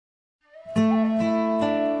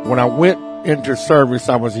When I went into service,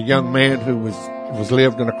 I was a young man who was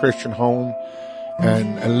lived in a Christian home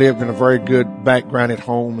and lived in a very good background at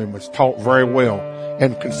home and was taught very well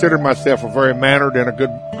and considered myself a very mannered and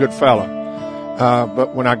a good fella.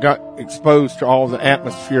 But when I got exposed to all the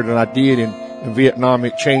atmosphere that I did in Vietnam,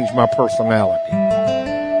 it changed my personality.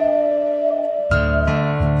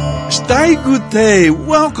 Stai good day.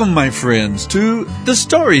 Welcome, my friends, to The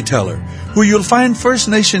Storyteller, where you'll find First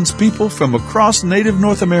Nations people from across Native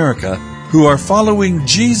North America who are following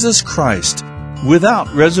Jesus Christ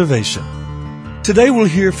without reservation. Today we'll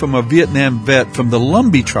hear from a Vietnam vet from the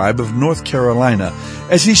Lumbee tribe of North Carolina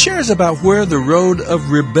as he shares about where the road of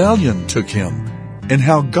rebellion took him and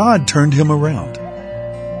how God turned him around.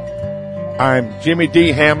 I'm Jimmy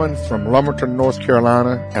D. Hammonds from Lumberton, North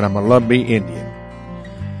Carolina, and I'm a Lumbee Indian.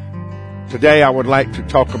 Today I would like to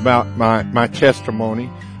talk about my testimony.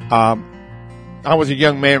 I was a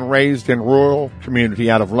young man raised in a rural community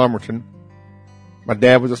out of Lumberton. My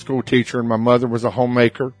dad was a school teacher and my mother was a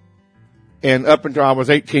homemaker. And up until I was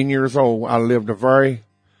 18 years old, I lived a very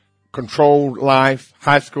controlled life,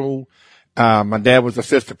 high school. My dad was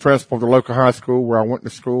assistant principal of the local high school where I went to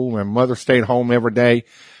school. My mother stayed home every day.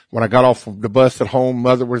 When I got off of the bus at home,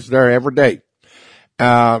 mother was there every day.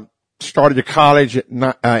 Started to college at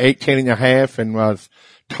 18 and a half and was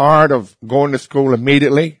tired of going to school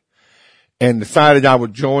immediately and decided I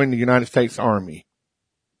would join the United States Army.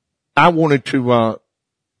 I wanted to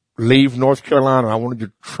leave North Carolina. I wanted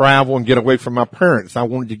to travel and get away from my parents. I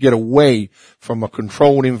wanted to get away from a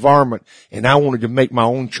controlled environment, and I wanted to make my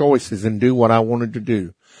own choices and do what I wanted to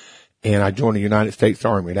do. And I joined the United States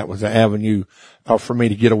Army. That was the avenue for me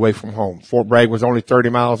to get away from home. Fort Bragg was only 30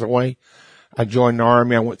 miles away. I joined the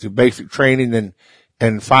Army. I went through basic training, and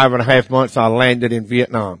in 5.5 months, I landed in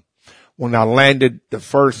Vietnam. When I landed the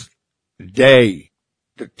first day,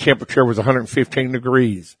 the temperature was 115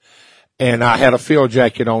 degrees, and I had a field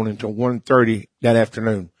jacket on until 1:30 that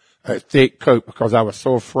afternoon, a thick coat, because I was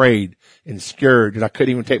so afraid and scared that I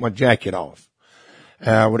couldn't even take my jacket off.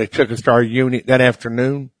 When they took us to our unit that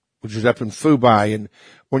afternoon, which was up in Phu Bai, and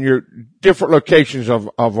when you're different locations of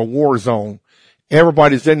a war zone,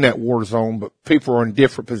 everybody's in that war zone, but people are in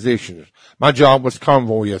different positions. My job was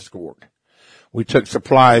convoy escort. We took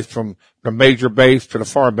supplies from the major base to the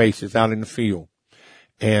far bases out in the field.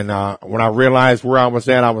 And when I realized where I was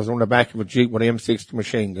at, I was on the back of a Jeep with an M60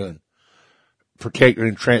 machine gun, protecting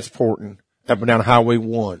and transporting up and down Highway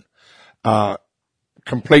 1.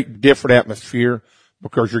 Complete different atmosphere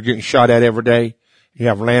because you're getting shot at every day. You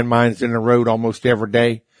have landmines in the road almost every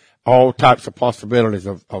day. All types of possibilities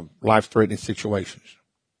of life-threatening situations.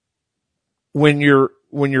 When you're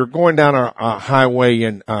going down a highway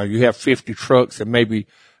and you have 50 trucks and maybe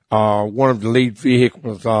one of the lead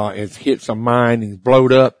vehicles has hit some mine and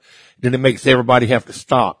blowed up, then it makes everybody have to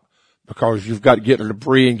stop because you've got to get the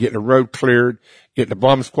debris and get the road cleared, get the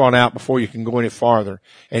bomb squad out before you can go any farther,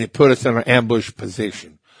 and it put us in an ambush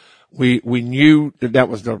position. We knew that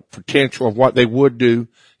was the potential of what they would do,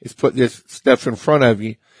 is put this stuff in front of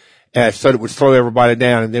you so that it would slow everybody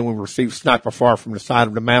down, and then we received sniper fire from the side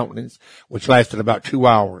of the mountains, which lasted about 2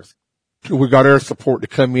 hours. We got air support to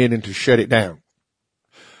come in and to shut it down.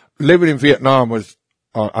 Living in Vietnam was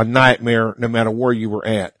a nightmare no matter where you were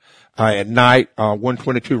at. At night,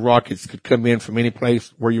 122 rockets could come in from any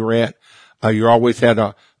place where you were at. You always had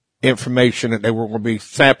information that there were going to be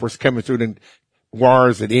sappers coming through the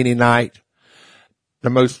wires at any night. The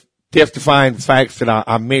most death-defying facts that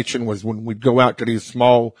I mentioned was when we'd go out to these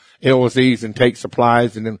small LZs and take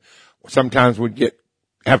supplies, and then sometimes we'd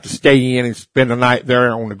have to stay in and spend the night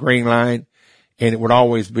there on the Green Line, and it would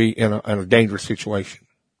always be in a dangerous situation.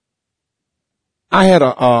 I had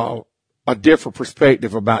a different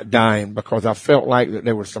perspective about dying because I felt like that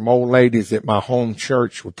there were some old ladies at my home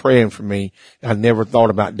church were praying for me. I never thought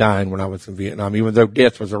about dying when I was in Vietnam, even though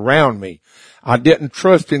death was around me. I didn't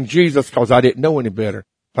trust in Jesus because I didn't know any better,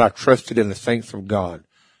 but I trusted in the saints of God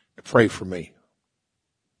to pray for me.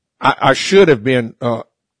 I should have been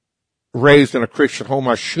raised in a Christian home.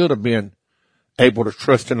 I should have been able to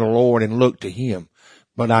trust in the Lord and look to Him.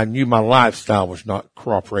 But I knew my lifestyle was not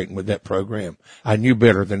cooperating with that program. I knew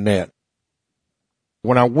better than that.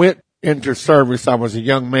 When I went into service, I was a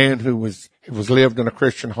young man who was lived in a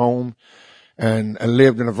Christian home and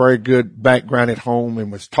lived in a very good background at home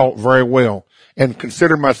and was taught very well and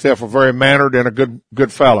considered myself a very mannered and a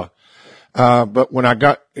good fella. But when I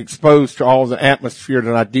got exposed to all the atmosphere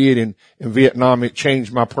that I did in Vietnam, it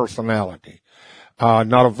changed my personality.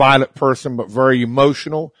 Not a violent person, but very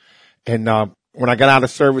emotional. And when I got out of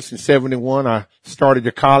service in 1971, I started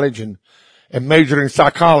to college and majored in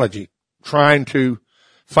psychology, trying to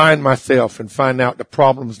find myself and find out the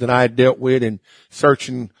problems that I had dealt with and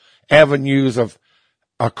searching avenues of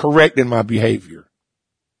correcting my behavior.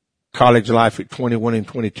 College life at 21 and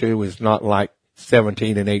 22 is not like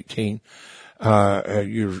 17 and 18.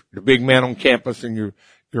 You're the big man on campus and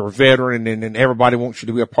you're a veteran and everybody wants you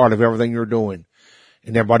to be a part of everything you're doing.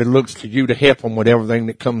 And everybody looks to you to help them with everything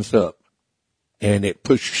that comes up. And it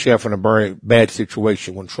puts yourself in a very bad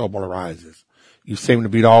situation when trouble arises. You seem to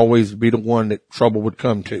be always be the one that trouble would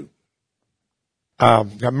come to.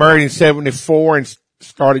 Got married in 74 and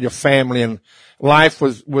started a family, and life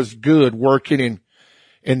was good, working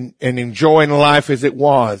and enjoying life as it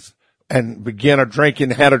was, and had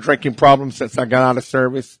a drinking problem since I got out of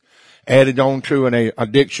service, added on to an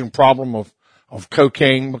addiction problem of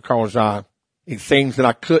cocaine because it seems that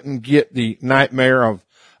I couldn't get the nightmare of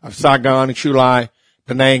Saigon and Chulai,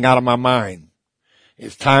 Penang out of my mind.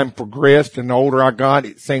 As time progressed and the older I got,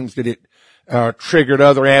 it seems that it triggered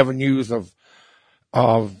other avenues of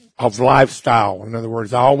lifestyle. In other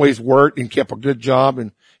words, I always worked and kept a good job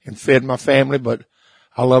and fed my family, but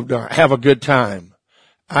I loved to have a good time.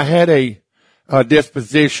 I had a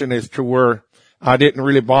disposition as to where I didn't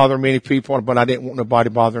really bother many people, but I didn't want nobody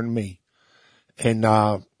bothering me. And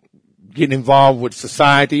getting involved with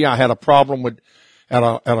society, I had a problem with at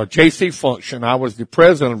a JC function. I was the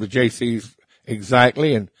president of the JCs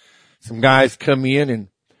exactly, and some guys come in and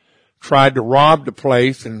tried to rob the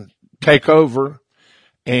place and take over,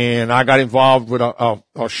 and I got involved with a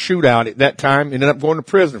shootout at that time, ended up going to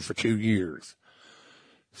prison for 2 years.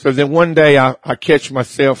 So then one day I catch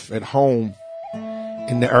myself at home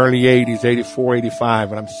in the early 80s, 84,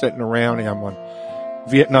 85, and I'm sitting around and I'm a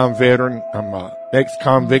Vietnam veteran. I'm an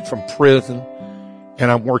ex-convict from prison, and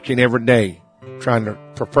I'm working every day trying to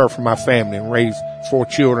prepare for my family and raise 4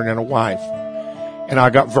 children and a wife. And I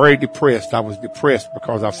got very depressed. I was depressed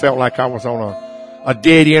because I felt like I was on a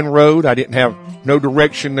dead-end road. I didn't have no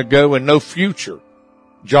direction to go and no future.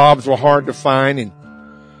 Jobs were hard to find,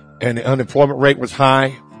 and the unemployment rate was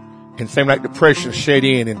high, and it seemed like depression set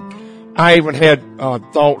in. And I even had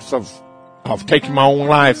thoughts of taking my own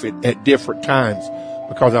life at different times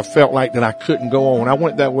because I felt like that I couldn't go on. I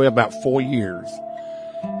went that way about 4 years.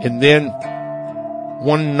 And then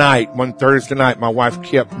one Thursday night, my wife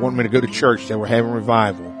kept wanting me to go to church. They were having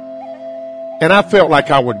revival. And I felt like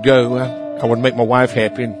I would go. I would make my wife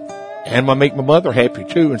happy and make my mother happy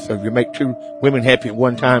too. And so if you make 2 women happy at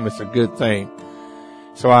one time, it's a good thing.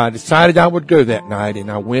 So I decided I would go that night,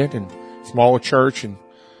 and I went, and small church, and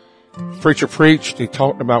preacher preached. He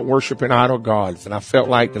talked about worshiping idol gods, and I felt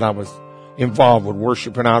like that I was involved with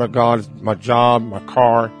worshiping idol gods, my job, my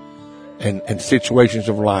car, and situations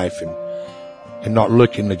of life, and not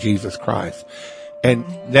looking to Jesus Christ. And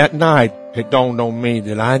that night, it dawned on me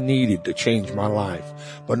that I needed to change my life.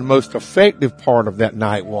 But the most effective part of that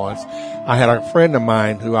night was I had a friend of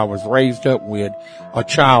mine who I was raised up with, a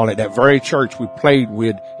child at that very church we played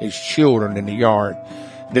with as children in the yard.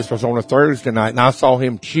 This was on a Thursday night, and I saw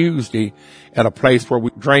him Tuesday at a place where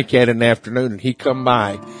we drank at in the afternoon, and he come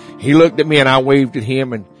by. He looked at me, and I waved at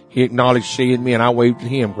him, and he acknowledged seeing me, and I waved at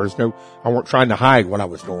him. Because I weren't trying to hide what I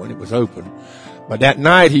was doing. It was open. But that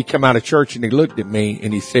night, he come out of church, and he looked at me,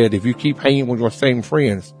 and he said, if you keep hanging with your same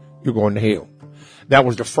friends, you're going to hell. That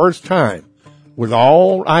was the first time, with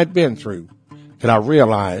all I'd been through, that I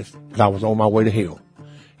realized that I was on my way to hell.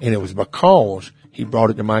 And it was because he brought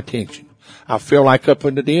it to my attention. I feel like up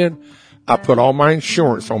until then, I put all my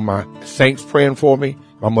insurance on my saints praying for me,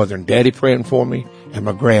 my mother and daddy praying for me, and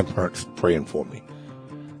my grandparents praying for me.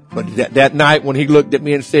 But that night when he looked at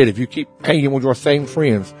me and said, if you keep hanging with your same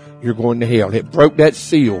friends, you're going to hell. It broke that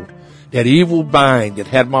seal, that evil bind that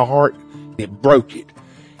had my heart. It broke it.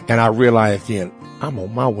 And I realized then, I'm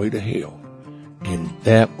on my way to hell. And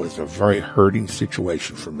that was a very hurting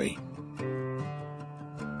situation for me.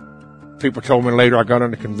 People told me later I got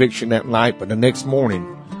under conviction that night, but the next morning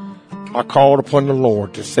I called upon the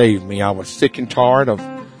Lord to save me. I was sick and tired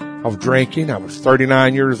of drinking. I was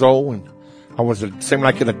 39 years old, and it seemed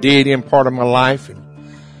like in a dead end part of my life, and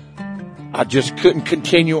I just couldn't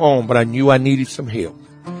continue on, but I knew I needed some help.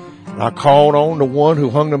 And I called on the one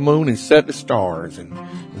who hung the moon and set the stars, and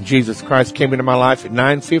Jesus Christ came into my life at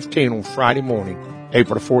 9:15 on Friday morning,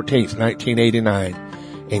 April the 14th, 1989,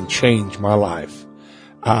 and changed my life.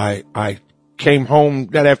 I came home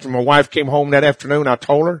that afternoon. My wife came home that afternoon. I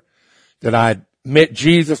told her that I'd met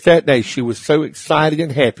Jesus that day. She was so excited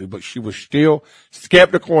and happy, but she was still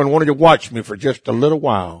skeptical and wanted to watch me for just a little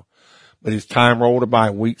while. But as time rolled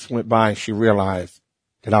by, weeks went by, and she realized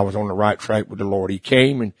that I was on the right track with the Lord. He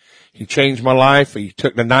came and he changed my life. He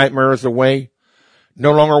took the nightmares away.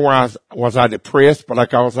 No longer was I depressed, but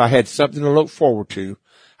I had something to look forward to.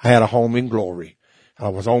 I had a home in glory. I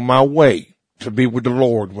was on my way to be with the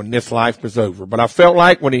Lord when this life was over. But I felt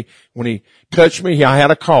like when he touched me, I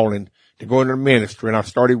had a calling to go into the ministry, and I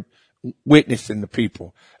started witnessing to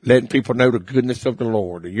people, letting people know the goodness of the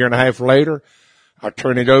Lord. A year and a half later, I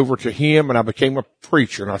turned it over to him, and I became a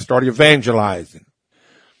preacher, and I started evangelizing.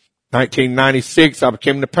 1996, I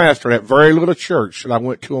became the pastor of that very little church that I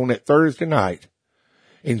went to on that Thursday night.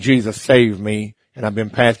 And Jesus saved me, and I've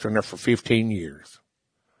been pastoring there for 15 years.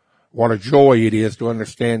 What a joy it is to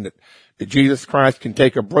understand that Jesus Christ can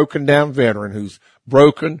take a broken down veteran who's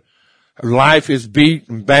broken, life is beat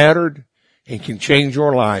and battered, and can change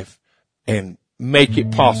your life and make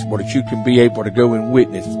it possible that you can be able to go and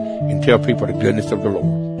witness and tell people the goodness of the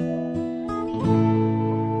Lord.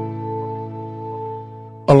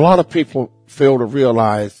 A lot of people fail to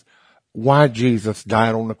realize why Jesus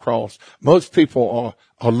died on the cross. Most people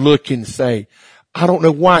are looking and say, I don't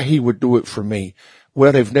know why he would do it for me.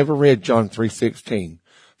 Well, they've never read John 3:16.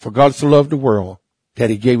 For God so loved the world that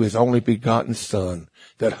he gave his only begotten Son,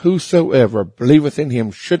 that whosoever believeth in him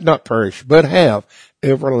should not perish, but have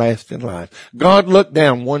everlasting life. God looked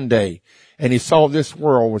down one day and he saw this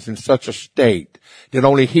world was in such a state that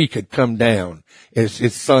only he could come down as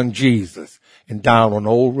his Son Jesus and die on an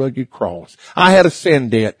old rugged cross. I had a sin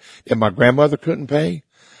debt that my grandmother couldn't pay,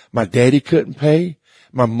 my daddy couldn't pay,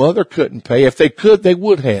 my mother couldn't pay. If they could, they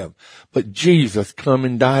would have. But Jesus come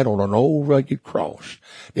and died on an old rugged cross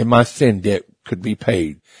that my sin debt could be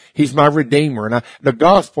paid. He's my Redeemer. And the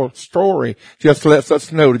gospel story just lets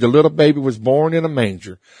us know that the little baby was born in a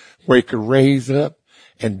manger where he could raise up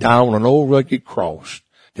and die on an old rugged cross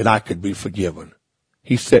that I could be forgiven.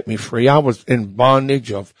 He set me free. I was in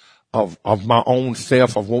bondage of my own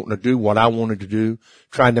self, of wanting to do what I wanted to do,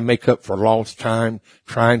 trying to make up for lost time,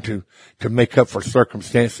 trying to make up for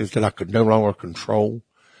circumstances that I could no longer control.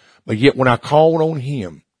 But yet when I called on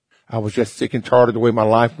him, I was just sick and tired of the way my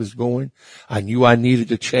life was going. I knew I needed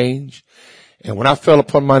to change. And when I fell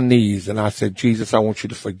upon my knees and I said, Jesus, I want you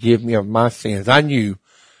to forgive me of my sins, I knew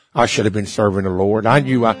I should have been serving the Lord. I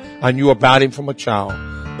knew about him from a child,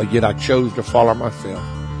 but yet I chose to follow myself.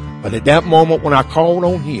 But at that moment when I called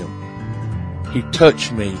on him, he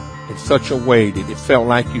touched me in such a way that it felt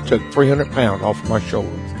like he took 300 pounds off my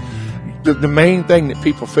shoulders. The main thing that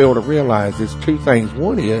people fail to realize is two things.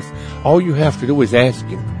 One is, all you have to do is ask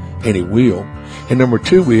him, and he will. And number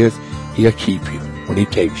two is, he'll keep you when he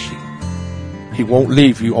takes you. He won't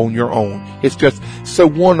leave you on your own. It's just so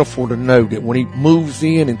wonderful to know that when he moves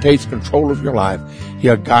in and takes control of your life,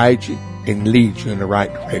 he'll guide you and lead you in the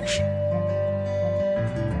right direction.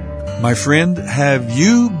 My friend, have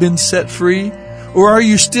you been set free? Or are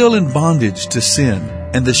you still in bondage to sin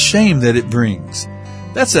and the shame that it brings?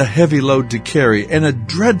 That's a heavy load to carry and a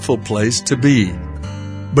dreadful place to be.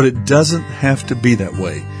 But it doesn't have to be that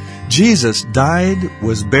way. Jesus died,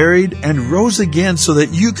 was buried, and rose again so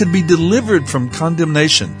that you could be delivered from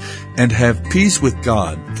condemnation and have peace with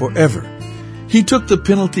God forever. He took the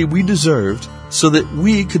penalty we deserved so that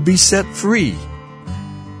we could be set free.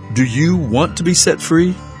 Do you want to be set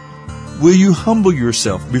free? Will you humble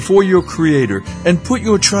yourself before your Creator and put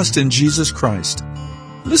your trust in Jesus Christ?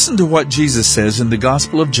 Listen to what Jesus says in the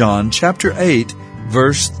Gospel of John, chapter 8,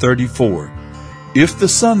 verse 34. If the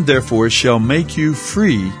Son therefore shall make you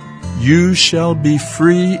free, you shall be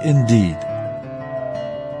free indeed.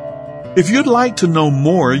 If you'd like to know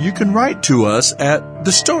more, you can write to us at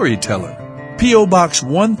The Storyteller, P.O. Box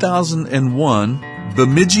 1001,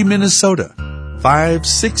 Bemidji, Minnesota,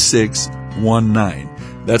 56619.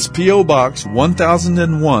 That's P.O. Box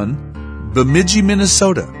 1001, Bemidji,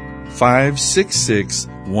 Minnesota,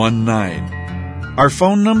 56619. Our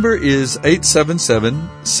phone number is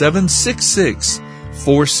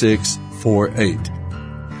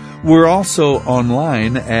 877-766-4648. We're also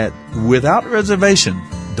online at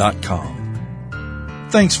withoutreservation.com.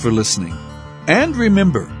 Thanks for listening. And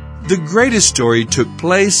remember, the greatest story took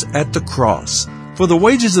place at the cross. For the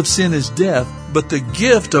wages of sin is death, but the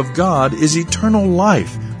gift of God is eternal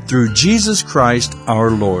life through Jesus Christ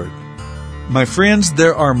our Lord. My friends,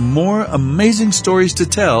 there are more amazing stories to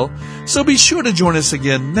tell, so be sure to join us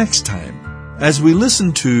again next time as we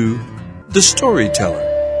listen to The Storyteller.